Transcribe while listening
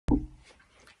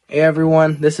Hey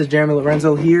everyone, this is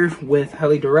Lorenzo here with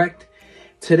Heli Direct.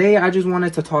 Today I just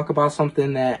wanted to talk about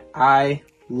something that I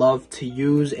love to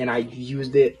use, and I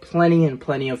used it plenty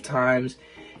of times.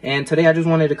 And today I just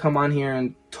wanted to come on here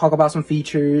and talk about some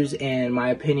features and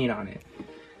my opinion on it.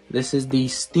 This is the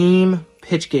Steam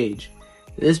pitch gauge.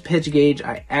 This pitch gauge,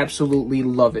 I absolutely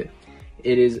love it.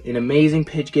 It is an amazing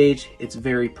pitch gauge. It's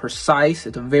very precise.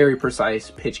 It's a very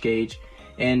precise pitch gauge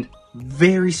and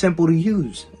very simple to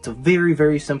use. It's a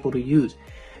very simple to use.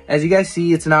 As you guys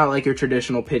see, it's not like your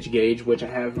traditional pitch gauge, which I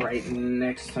have right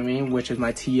next to me, which is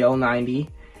my TL90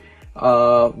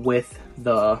 with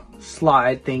the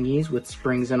slide thingies with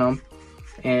springs in them,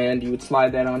 and you would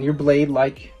slide that on your blade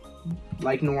like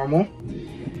normal.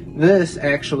 This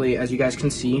actually, as you guys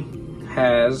can see,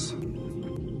 has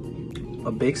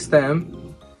a big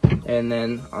stem, and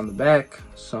then on the back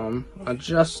some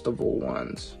adjustable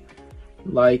ones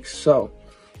like so.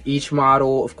 Each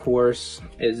model, of course,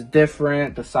 is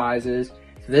different, the sizes.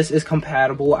 This is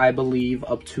compatible, I believe,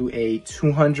 up to a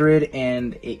 200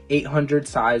 and a 800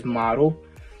 size model.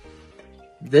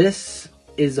 This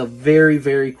is a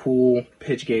very cool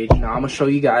pitch gauge. Now I'm gonna show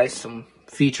you guys some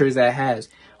features that it has.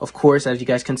 Of course, as you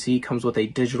guys can see, it comes with a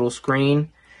digital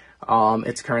screen.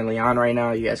 It's currently on right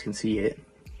now. You guys can see it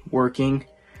working.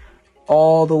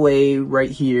 All the way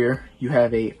right here, you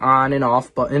have a on and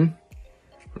off button.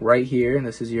 Right here,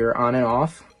 this is your on and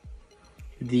off.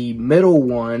 The middle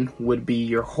one would be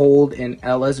your hold and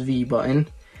LSV button.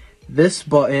 This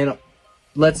button,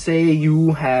 let's say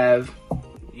you have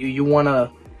you want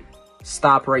to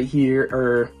stop right here,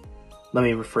 or let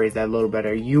me rephrase that a little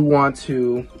better. You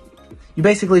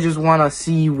basically just want to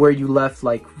see where you left,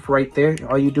 like right there.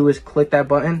 All you do is click that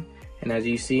button, and as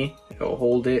you see, it'll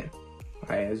hold it.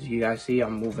 As you guys see,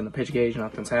 I'm moving the pitch gauge,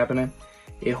 nothing's happening.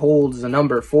 It holds a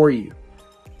number for you.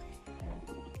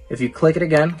 If you click it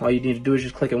again, all you need to do is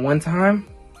just click it one time.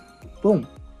 Boom,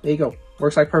 there you go.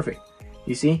 Works like perfect.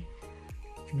 You see?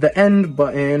 The end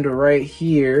button right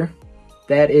here,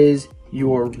 that is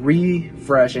your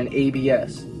refresh and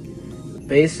ABS.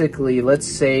 Basically, let's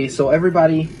say, so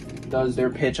everybody does their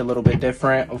pitch a little bit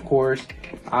different, of course.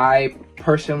 I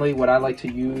personally, what I like to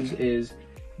use is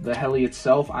the Heli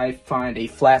itself. I find a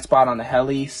flat spot on the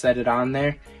Heli, set it on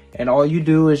there, and all you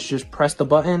do is just press the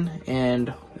button,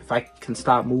 and if I can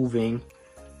stop moving,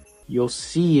 you'll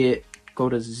see it go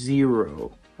to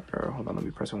 0. Or hold on, let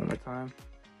me press it one more time.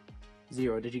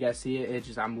 0. Did you guys see it? It's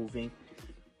just, I'm moving.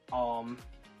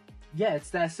 Yeah, it's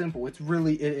that simple. It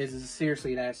is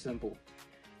seriously that simple.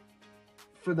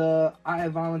 I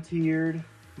volunteered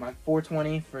my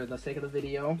 420 for the sake of the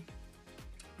video.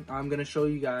 I'm gonna show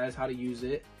you guys how to use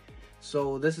it.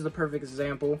 So this is a perfect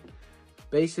example.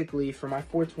 Basically, for my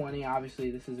 420,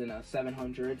 obviously this is in a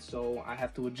 700, so I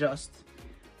have to adjust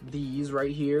these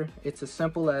right here. It's as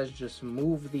simple as just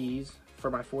move these for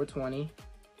my 420.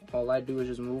 All I do is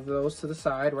just move those to the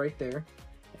side right there,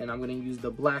 and I'm gonna use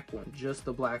the black one, just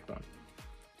the black one.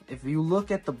 If you look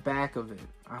at the back of it,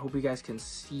 I hope you guys can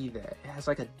see that. It has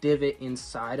like a divot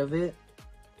inside of it,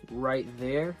 right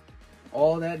there.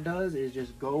 All that does is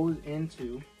just goes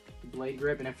into the blade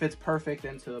grip, and it fits perfect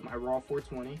into my raw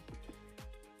 420.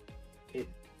 It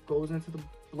goes into the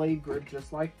blade grip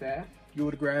just like that. You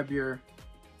would grab your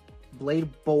blade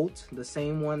bolt, the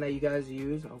same one that you guys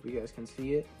use. I hope you guys can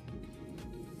see it.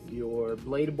 Your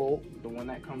blade bolt, the one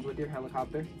that comes with your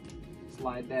helicopter.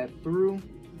 Slide that through.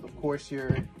 Of course, your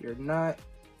nut,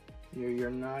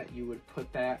 you would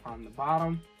put that on the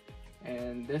bottom,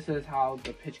 and this is how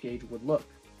the pitch gauge would look,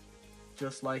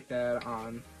 just like that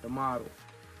on the model.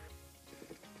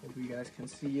 Hope you guys can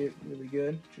see it really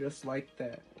good, just like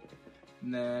that.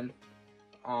 And then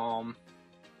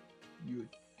you would,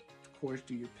 of course,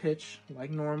 do your pitch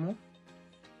like normal.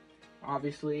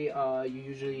 Obviously,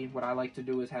 what I like to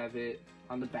do is have it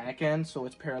on the back end so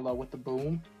it's parallel with the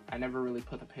boom. I never really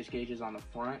put the pitch gauges on the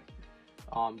front.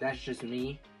 That's just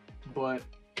me. But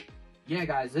yeah,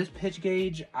 guys, this pitch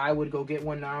gauge, I would go get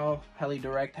one now. Heli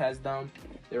Direct has them.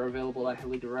 They're available at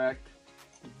Heli Direct.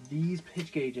 These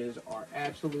pitch gauges are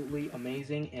absolutely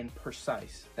amazing and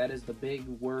precise. That is the big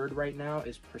word right now,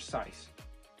 is precise.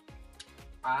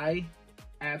 I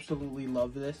absolutely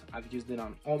love this. I've used it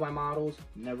on all my models.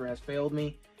 Never has failed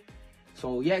me.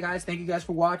 So yeah, guys, thank you guys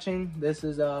for watching. This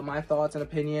is my thoughts and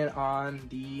opinion on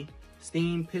the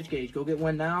Steam pitch gauge. Go get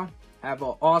one now. Have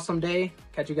an awesome day.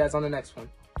 Catch you guys on the next one.